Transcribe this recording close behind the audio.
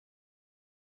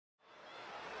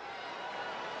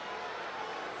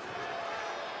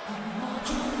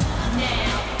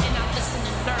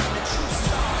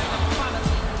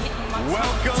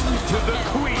Welcome to the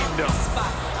Queendom.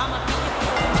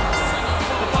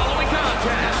 The following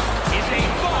contest is a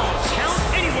Falls Count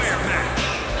Anywhere match.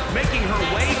 Making her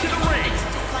way to the ring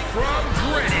from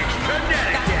Greenwich,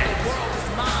 Connecticut,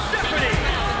 Stephanie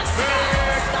McMahon.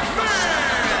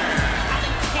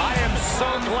 I am so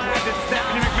glad that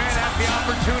Stephanie McMahon has the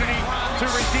opportunity to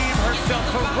redeem herself,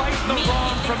 to right the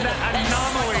wrong from that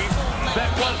anomaly that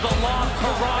was the loss to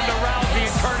Ronda Rousey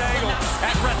and Kurt Angle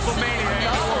at WrestleMania.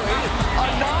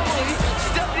 Anomaly?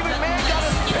 Stephanie McMahon got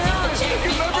a terrorist.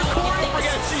 You remember Corey?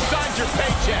 Forget it, she signed your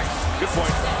paycheck. Good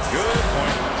point. Good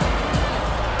point.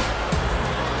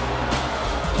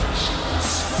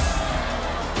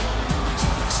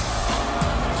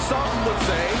 Some would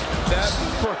say that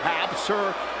perhaps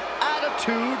her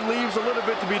attitude leaves a little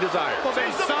bit to be desired. Well,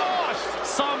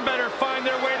 some better find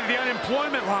their way to the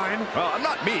unemployment line. Well,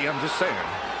 not me, I'm just saying.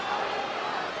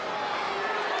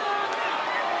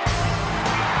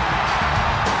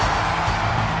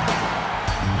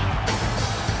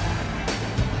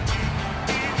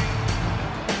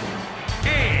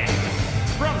 And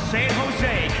from San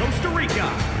Jose, Costa Rica,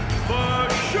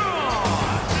 McMahon.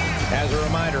 As a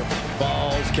reminder,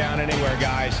 Falls Count Anywhere,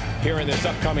 guys, here in this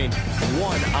upcoming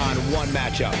one-on-one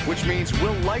matchup. Which means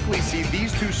we'll likely see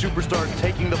these two superstars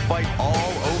taking the fight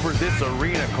all over this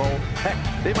arena, Cole. Heck,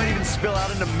 they might even spill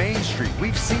out into Main Street.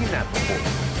 We've seen that before.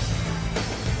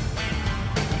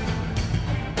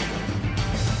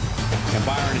 And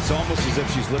Byron, it's almost as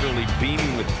if she's literally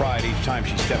beaming with pride each time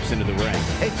she steps into the ring.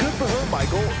 And good for her,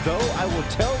 Michael, though I will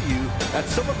tell you that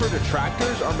some of her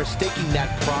detractors are mistaking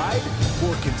that pride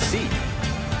for conceit.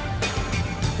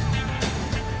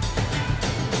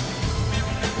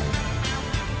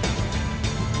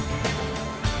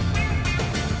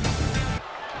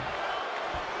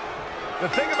 The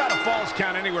thing about a Falls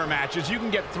Count Anywhere match is you can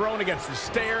get thrown against the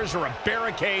stairs or a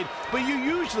barricade, but you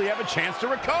usually have a chance to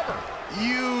recover.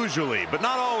 Usually, but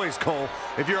not always, Cole.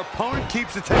 If your opponent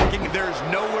keeps attacking, there's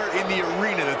nowhere in the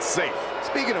arena that's safe.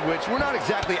 Speaking of which, we're not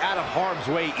exactly out of harm's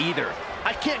way either.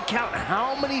 I can't count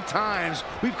how many times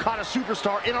we've caught a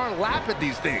superstar in our lap at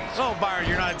these things. Oh, Byron,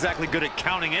 you're not exactly good at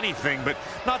counting anything, but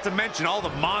not to mention all the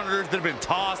monitors that have been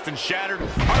tossed and shattered.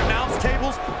 Our announce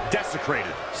tables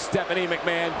desecrated. Stephanie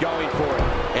McMahon going for it.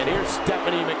 And here's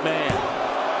Stephanie McMahon.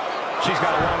 She's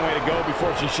got a long way to go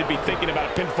before she should be thinking about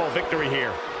a pinfall victory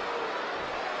here.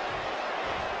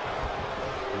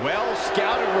 Well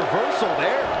scouted reversal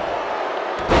there.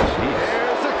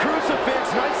 There's the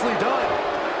crucifix, nicely done.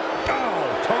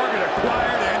 Oh, target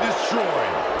acquired and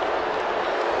destroyed.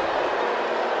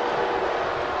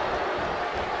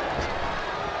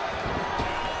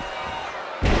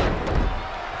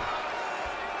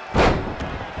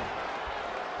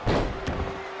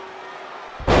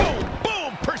 Boom,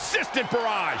 boom, persistent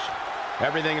barrage.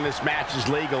 Everything in this match is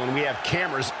legal, and we have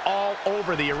cameras all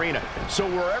over the arena. So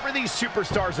wherever these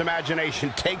superstars'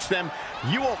 imagination takes them,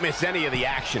 you won't miss any of the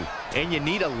action. And you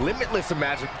need a limitless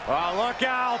imagination. Oh, look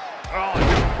out. Oh,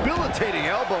 debilitating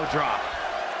elbow drop.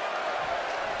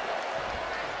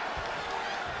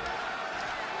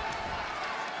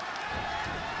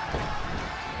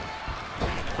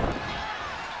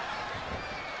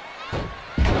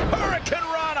 Hurricane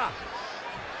Rana.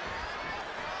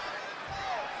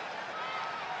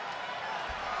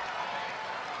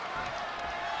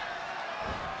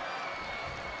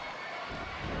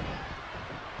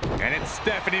 And it's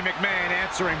Stephanie McMahon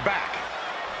answering back.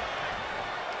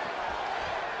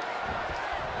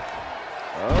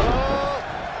 Oh.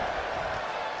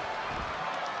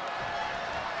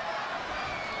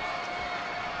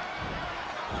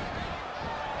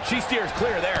 She steers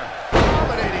clear there.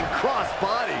 Dominating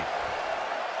cross-body.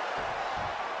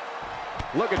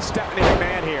 Look at Stephanie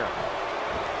McMahon here.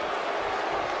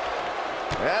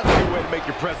 That's a good way to make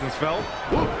your presence felt.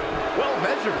 Woo. Well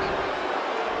measured.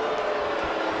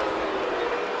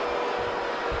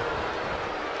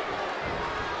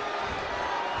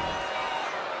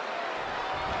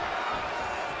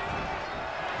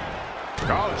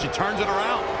 Oh, she turns it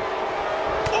around.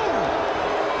 Ooh.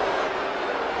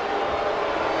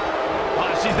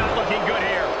 Oh, she's not looking good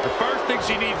here. The first thing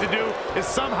she needs to do is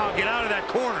somehow get out of that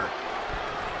corner.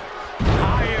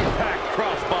 High impact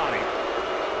crossbody.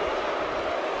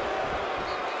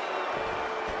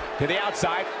 To the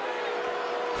outside.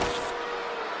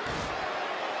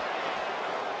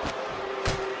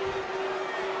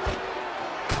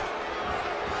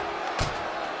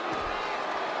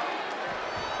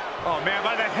 Oh, man,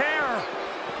 by the hair.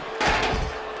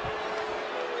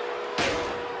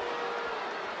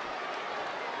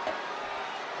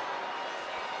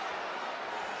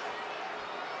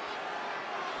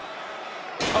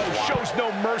 shows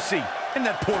no mercy. And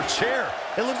that poor chair.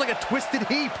 It looks like a twisted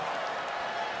heap.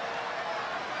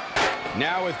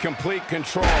 Now with complete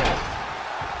control.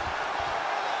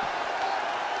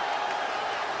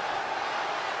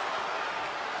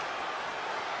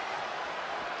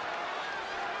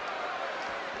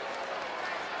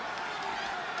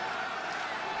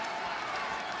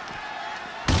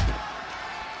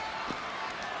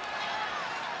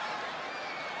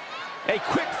 A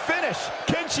quick finish.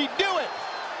 Can she do it?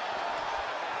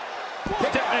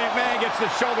 Stephanie McMahon gets the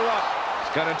shoulder up.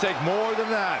 It's gonna take more than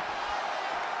that.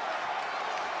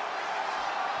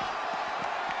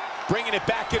 Bringing it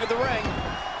back into the ring.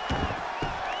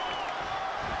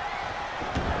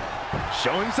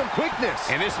 Showing some quickness.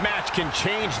 And this match can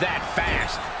change that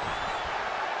fast.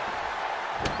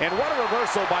 And what a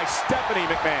reversal by Stephanie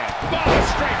McMahon. Oh,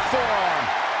 straight forearm.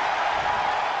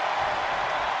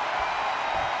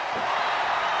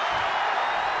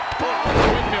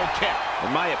 Windmill kick.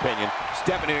 In my opinion,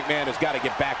 Stephanie McMahon has got to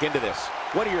get back into this.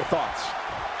 What are your thoughts?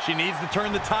 She needs to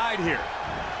turn the tide here.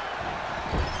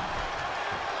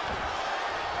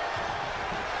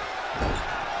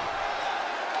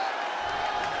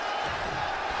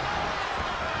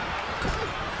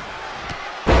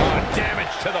 Oh,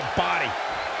 damage to the body.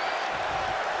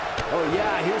 Oh,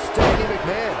 yeah, here's Stephanie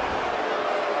McMahon.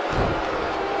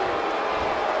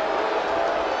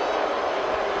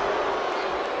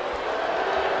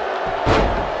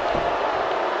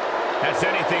 That's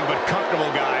anything but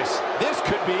comfortable, guys. This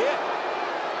could be it.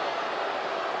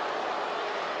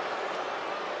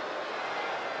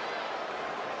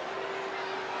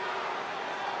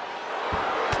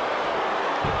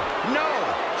 No,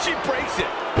 she breaks it.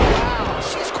 Wow,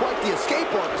 she's quite the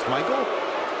escape artist, Michael.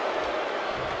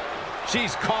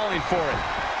 She's calling for it.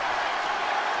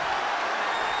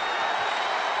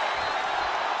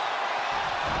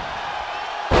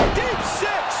 Deep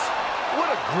six. What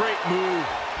a great move.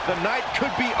 The night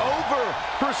could be over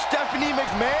for Stephanie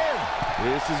McMahon.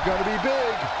 This is going to be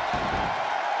big.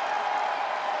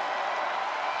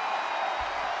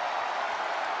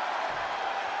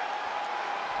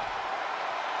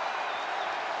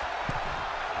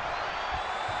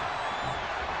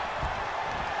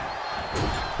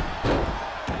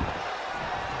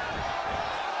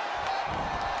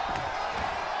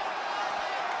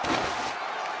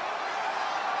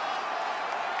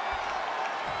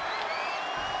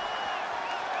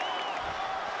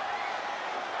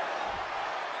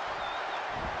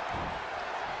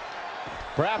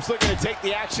 Perhaps looking to take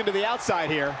the action to the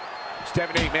outside here.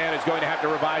 Stephanie McMahon is going to have to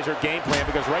revise her game plan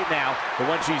because right now, the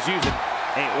one she's using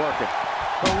ain't working.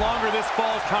 The longer this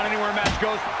Falls Count Anywhere match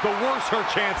goes, the worse her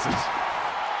chances.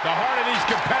 The heart of these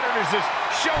competitors is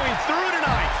showing through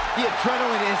tonight. The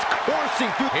adrenaline is coursing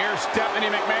through. Here's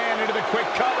Stephanie McMahon into the quick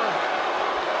cover.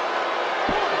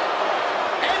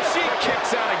 And she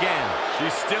kicks out again.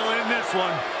 She's still in this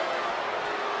one.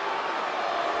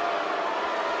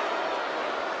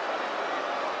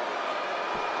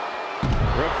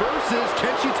 Reverses.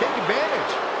 Can she take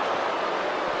advantage?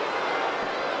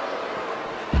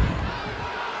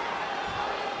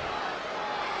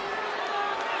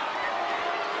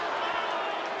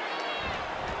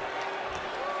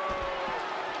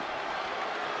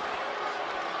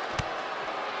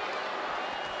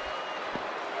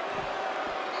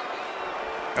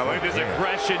 I like this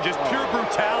aggression, just pure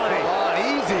brutality. Come on,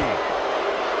 easy.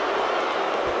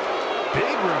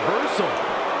 Big reversal.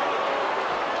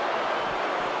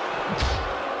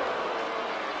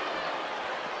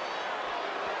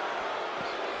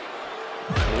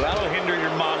 That'll hinder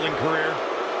your modeling career.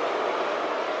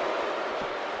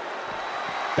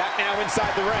 Back now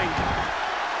inside the ring.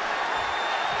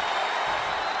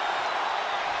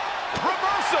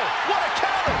 Reversal. What a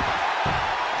counter.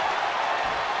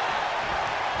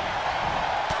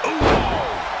 Ooh,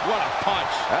 what a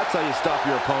punch. That's how you stop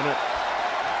your opponent.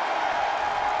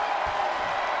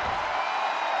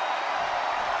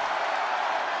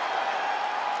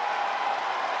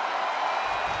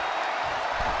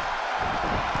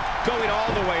 Going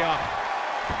all the way up.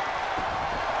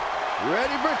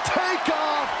 Ready for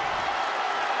takeoff.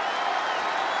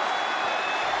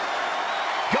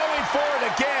 Going for it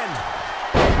again.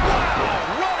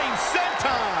 Wow, running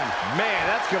senton. Man,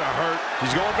 that's going to hurt.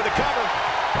 She's going for the cover.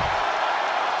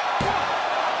 1,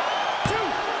 2,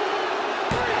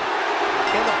 3.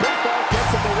 And the pinfall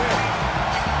gets him the win.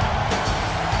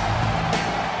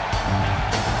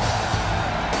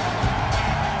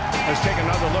 Let's take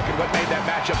another look at what made that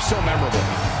matchup so memorable.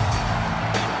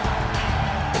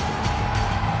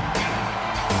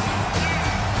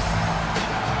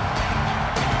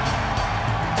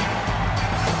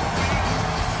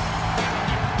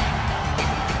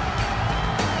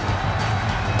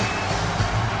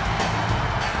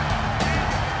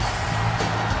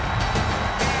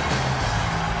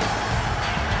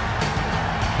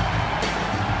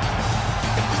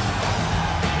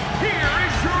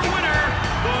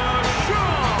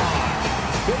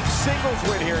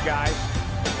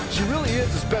 She really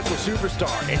is a special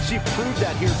superstar, and she proved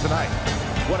that here tonight.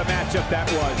 What a matchup that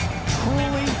was.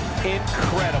 Truly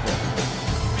incredible.